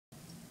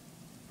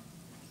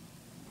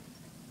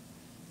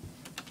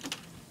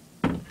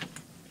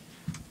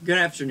Good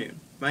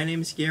afternoon. My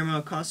name is Guillermo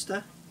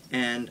Acosta,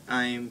 and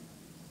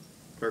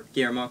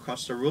Guillermo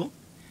Acosta-Rule,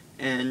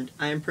 and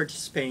I am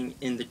participating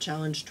in the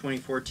Challenge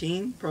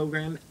 2014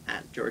 program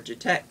at Georgia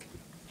Tech.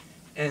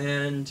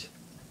 And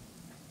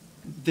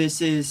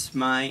this is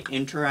my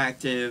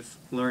interactive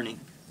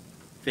learning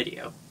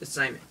video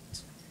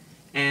assignment.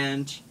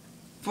 And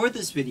for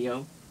this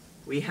video,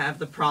 we have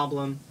the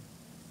problem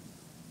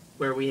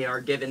where we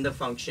are given the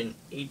function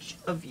h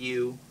of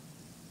u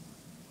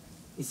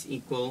is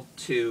equal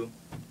to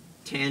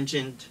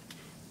tangent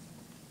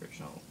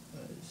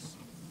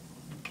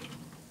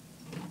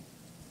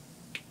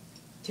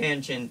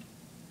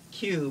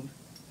cube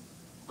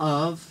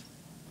of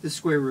the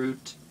square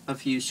root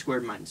of u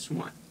squared minus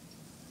 1.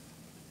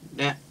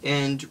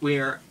 And we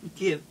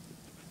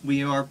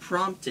are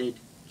prompted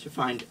to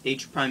find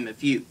h prime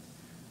of u,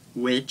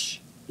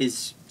 which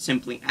is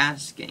simply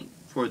asking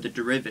for the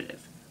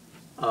derivative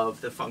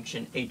of the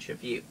function h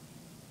of u.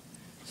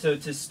 So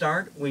to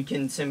start, we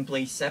can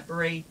simply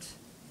separate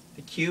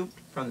the cube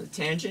from the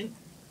tangent,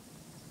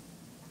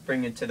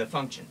 bring it to the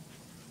function.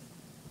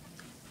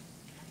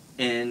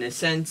 In a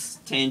sense,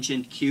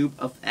 tangent cube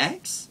of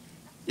x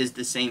is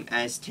the same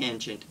as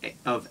tangent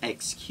of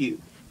x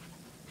cubed,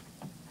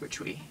 which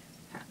we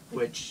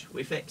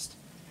fixed.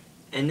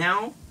 And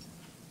now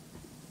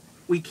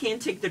we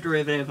can't take the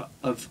derivative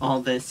of all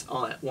this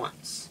all at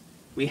once.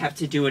 We have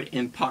to do it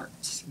in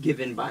parts,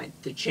 given by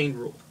the chain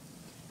rule.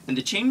 And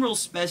the chain rule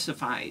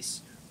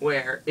specifies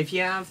where if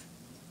you have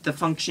the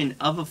function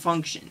of a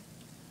function,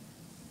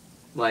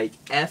 like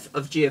f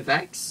of g of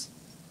x,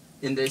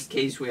 in this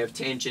case we have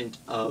tangent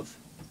of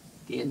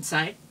the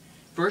inside,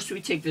 first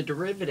we take the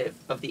derivative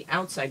of the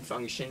outside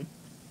function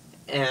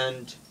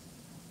and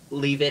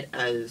leave it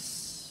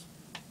as,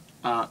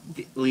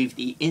 leave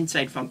the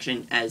inside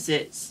function as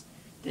is.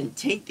 Then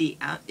take the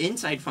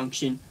inside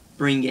function,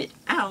 bring it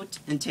out,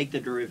 and take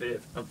the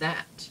derivative of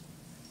that.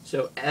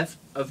 So f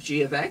of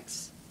g of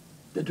x,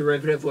 the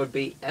derivative would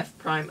be f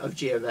prime of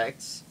g of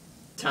x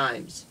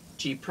times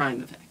g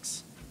prime of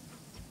x.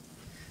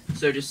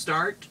 So to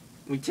start,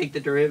 we take the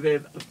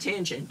derivative of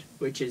tangent,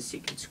 which is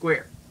secant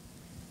squared.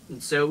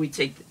 And so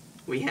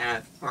we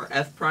have our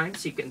f prime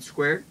secant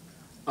squared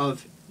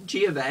of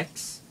g of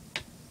x,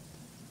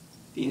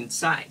 the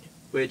inside,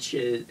 which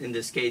is, in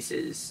this case,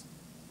 is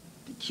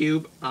the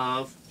cube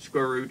of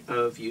square root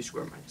of u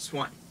squared minus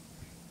 1.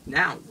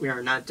 Now, we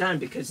are not done,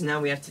 because now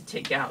we have to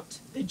take out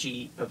the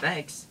g of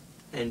x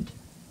and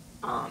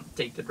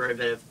take the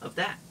derivative of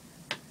that.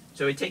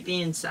 So we take the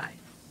inside,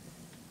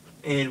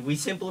 and we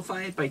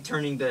simplify it by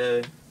turning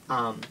the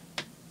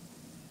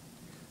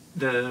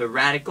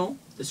radical,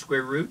 the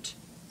square root,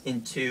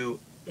 into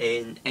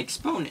an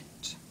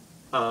exponent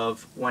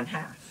of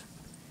 1/2.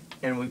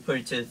 And we put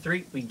it to the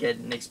 3, we get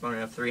an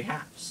exponent of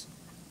 3/2.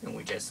 And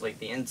we just leave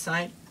the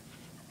inside.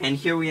 And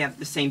here we have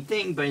the same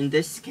thing, but in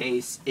this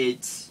case,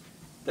 it's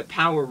the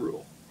power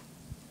rule,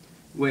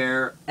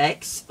 where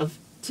x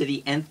to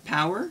the nth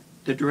power,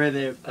 the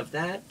derivative of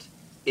that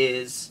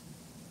is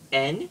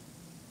n,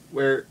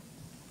 where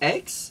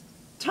x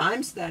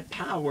times that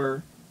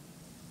power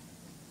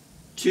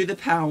to the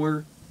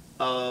power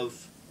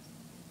of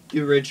the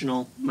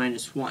original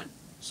minus 1.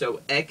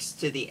 So x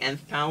to the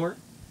nth power,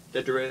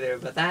 the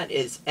derivative of that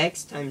is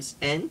x times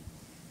n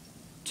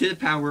to the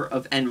power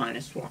of n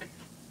minus 1.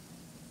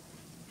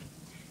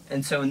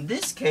 And so in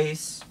this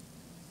case,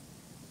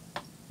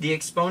 the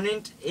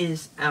exponent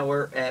is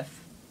our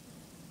f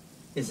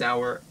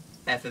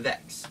of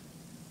x.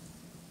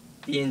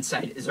 The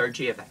inside is our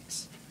g of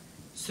x.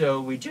 So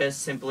we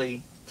just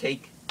simply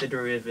take the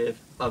derivative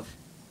of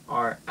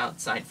our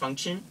outside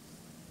function.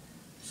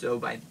 So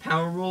by the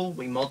power rule,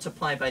 we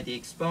multiply by the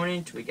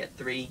exponent, we get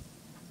 3.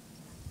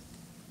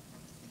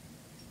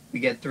 We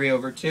get 3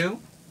 over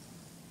 2.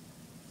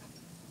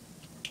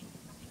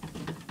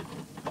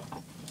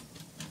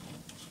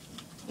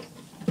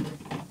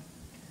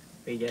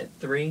 We get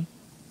 3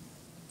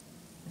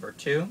 over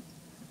 2.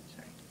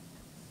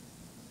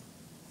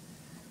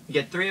 We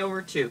get 3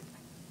 over 2.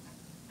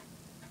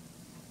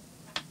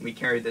 We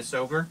carry this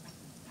over.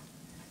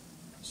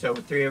 So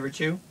 3 over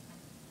 2.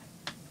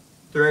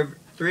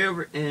 3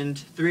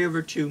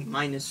 over 2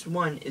 minus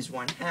 1 is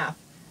 1/2.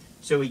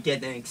 So we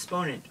get an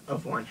exponent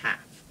of 1/2.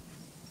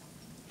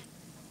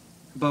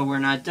 But we're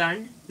not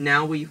done.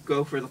 Now we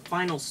go for the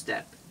final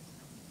step,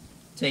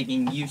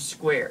 taking u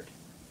squared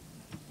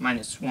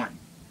minus 1.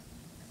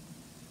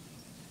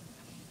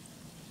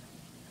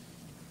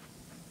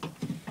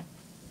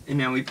 And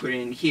now we put it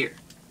in here.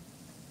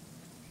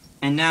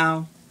 And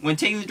now, when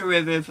taking the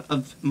derivative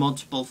of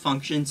multiple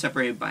functions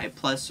separated by a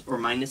plus or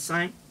minus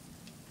sign,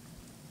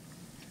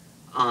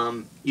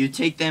 you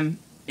take them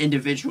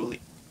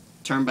individually,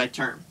 term by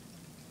term.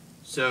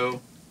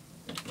 So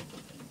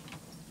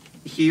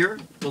here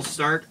we'll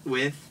start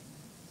with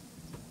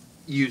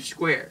u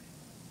squared.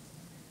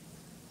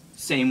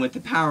 Same with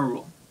the power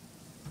rule.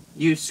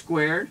 U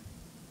squared,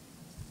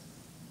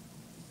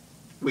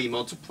 we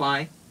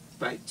multiply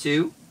by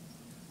 2,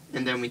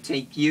 and then we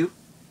take u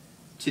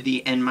to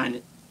the n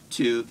minus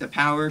to the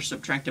power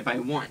subtracted by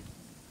 1.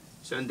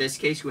 So in this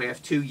case, we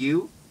have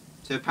 2u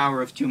to the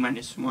power of 2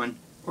 minus 1,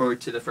 or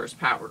to the first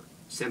power,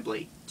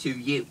 simply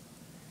 2u.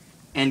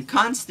 And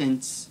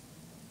constants,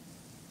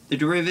 the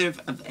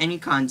derivative of any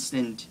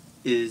constant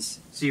is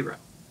 0.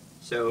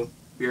 So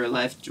we are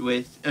left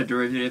with a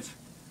derivative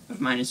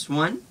of minus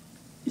 1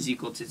 is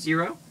equal to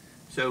 0.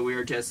 So we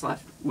are just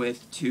left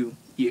with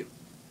 2u.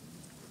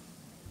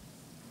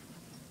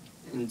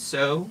 And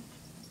so,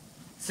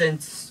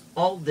 since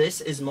all this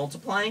is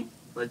multiplying,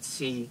 let's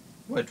see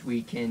what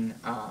we can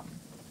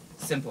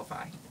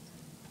simplify.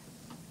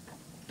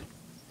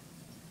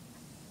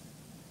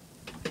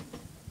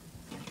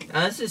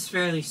 Now this is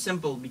fairly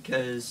simple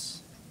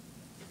because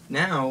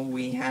now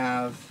we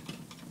have,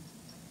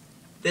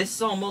 this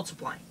is all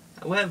multiplying.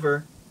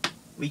 However,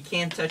 we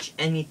can't touch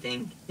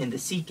anything in the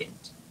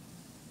secant.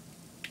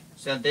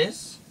 So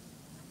this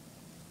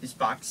is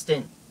boxed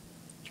in.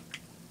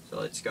 So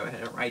let's go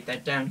ahead and write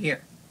that down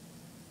here.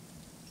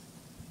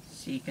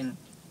 Secant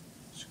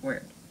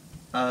squared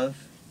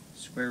of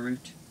square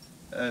root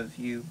of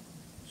u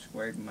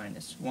squared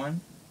minus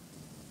 1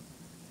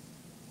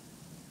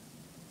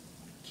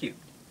 cubed.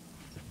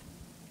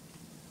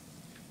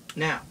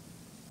 Now,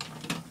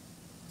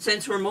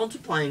 since we're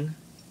multiplying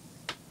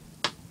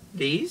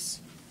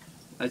these,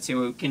 let's see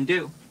what we can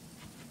do.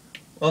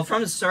 Well,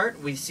 from the start,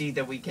 we see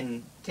that we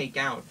can take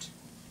out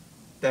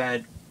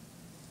that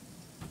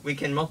we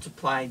can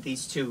multiply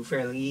these two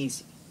fairly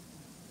easy.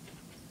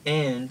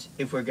 And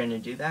if we're going to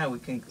do that, we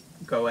can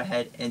go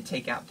ahead and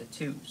take out the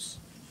 2's.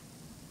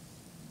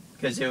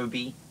 Because it would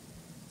be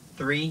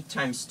 3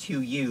 times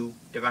 2u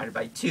divided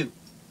by 2.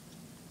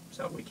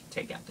 So we can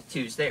take out the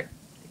 2's there.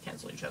 They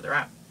cancel each other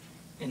out.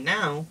 And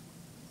now,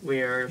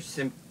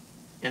 and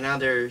now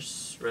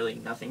there's really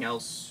nothing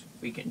else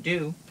we can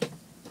do.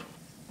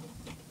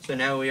 So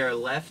now we are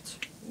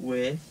left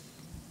with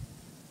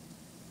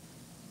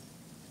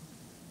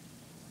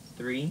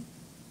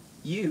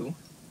 3u.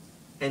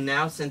 And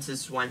now, since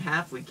it's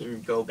 1/2, we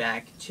can go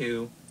back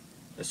to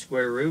the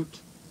square root.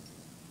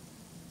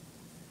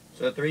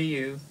 So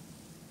 3u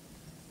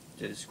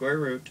to the square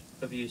root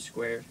of u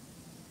squared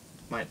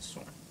minus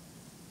 1.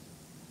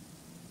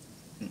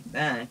 And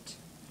that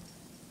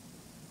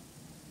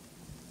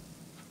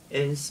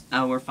is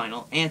our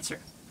final answer.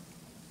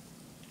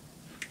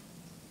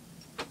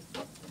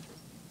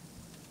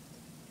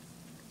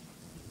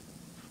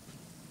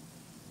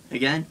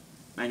 Again,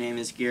 my name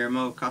is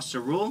Guillermo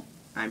Acosta-Rule.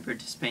 I'm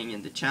participating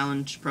in the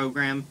Challenge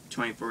Program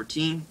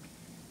 2014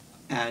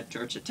 at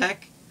Georgia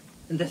Tech,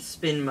 and that's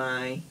been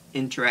my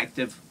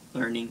interactive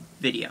learning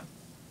video.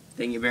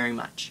 Thank you very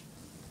much.